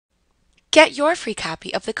Get your free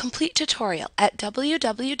copy of the complete tutorial at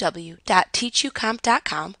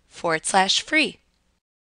www.teachucomp.com/free.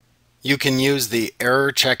 You can use the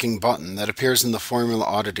error checking button that appears in the Formula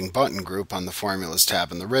Auditing button group on the Formulas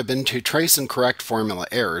tab in the ribbon to trace and correct formula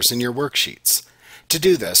errors in your worksheets. To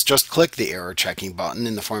do this, just click the error checking button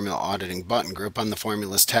in the Formula Auditing button group on the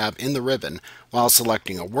Formulas tab in the ribbon while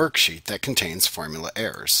selecting a worksheet that contains formula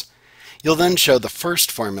errors. You'll then show the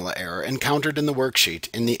first formula error encountered in the worksheet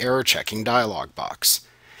in the error checking dialog box.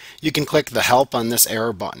 You can click the Help on this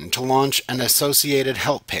error button to launch an associated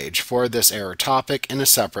help page for this error topic in a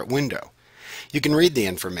separate window. You can read the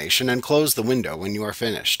information and close the window when you are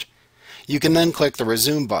finished. You can then click the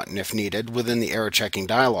Resume button if needed within the error checking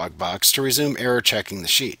dialog box to resume error checking the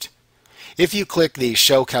sheet. If you click the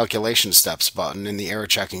Show Calculation Steps button in the error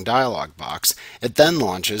checking dialog box, it then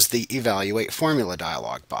launches the Evaluate Formula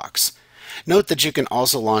dialog box. Note that you can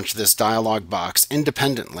also launch this dialog box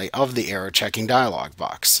independently of the error checking dialog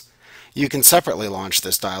box. You can separately launch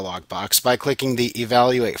this dialog box by clicking the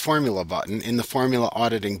Evaluate Formula button in the Formula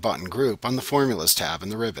Auditing button group on the Formulas tab in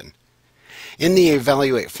the ribbon. In the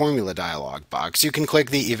Evaluate Formula dialog box, you can click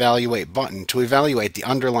the Evaluate button to evaluate the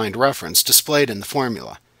underlined reference displayed in the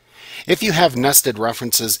formula. If you have nested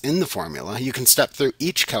references in the formula, you can step through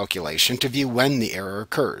each calculation to view when the error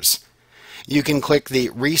occurs. You can click the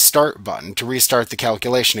Restart button to restart the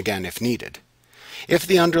calculation again if needed. If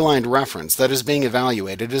the underlined reference that is being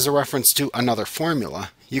evaluated is a reference to another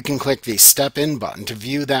formula, you can click the Step In button to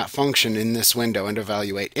view that function in this window and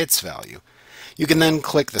evaluate its value. You can then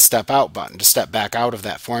click the Step Out button to step back out of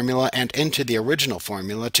that formula and into the original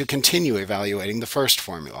formula to continue evaluating the first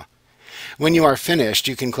formula. When you are finished,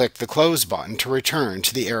 you can click the Close button to return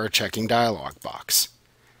to the error checking dialog box.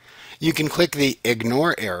 You can click the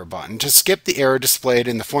Ignore Error button to skip the error displayed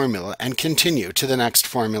in the formula and continue to the next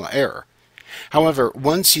formula error. However,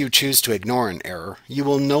 once you choose to ignore an error, you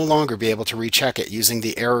will no longer be able to recheck it using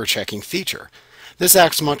the error checking feature. This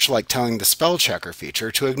acts much like telling the spell checker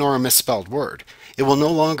feature to ignore a misspelled word. It will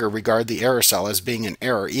no longer regard the error cell as being an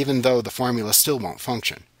error even though the formula still won't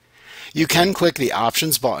function. You can click the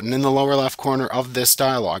Options button in the lower left corner of this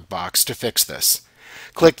dialog box to fix this.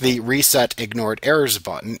 Click the Reset Ignored Errors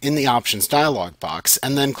button in the Options dialog box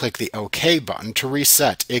and then click the OK button to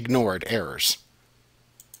reset ignored errors.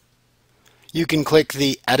 You can click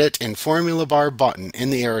the Edit in Formula Bar button in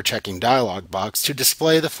the error checking dialog box to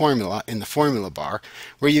display the formula in the formula bar,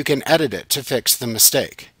 where you can edit it to fix the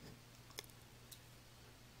mistake.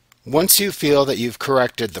 Once you feel that you've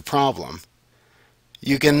corrected the problem,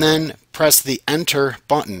 you can then press the Enter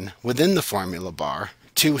button within the formula bar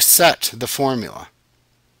to set the formula.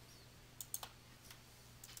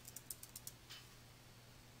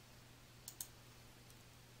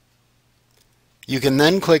 You can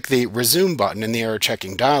then click the Resume button in the error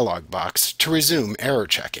checking dialog box to resume error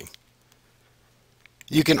checking.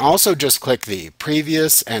 You can also just click the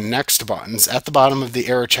Previous and Next buttons at the bottom of the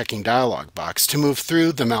error checking dialog box to move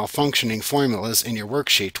through the malfunctioning formulas in your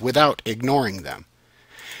worksheet without ignoring them.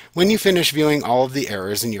 When you finish viewing all of the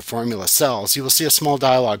errors in your formula cells, you will see a small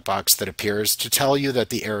dialog box that appears to tell you that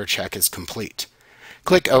the error check is complete.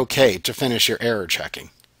 Click OK to finish your error checking.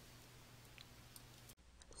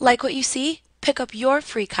 Like what you see? Pick up your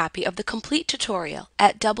free copy of the complete tutorial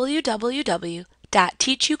at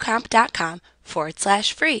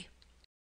www.teachucomp.com/free.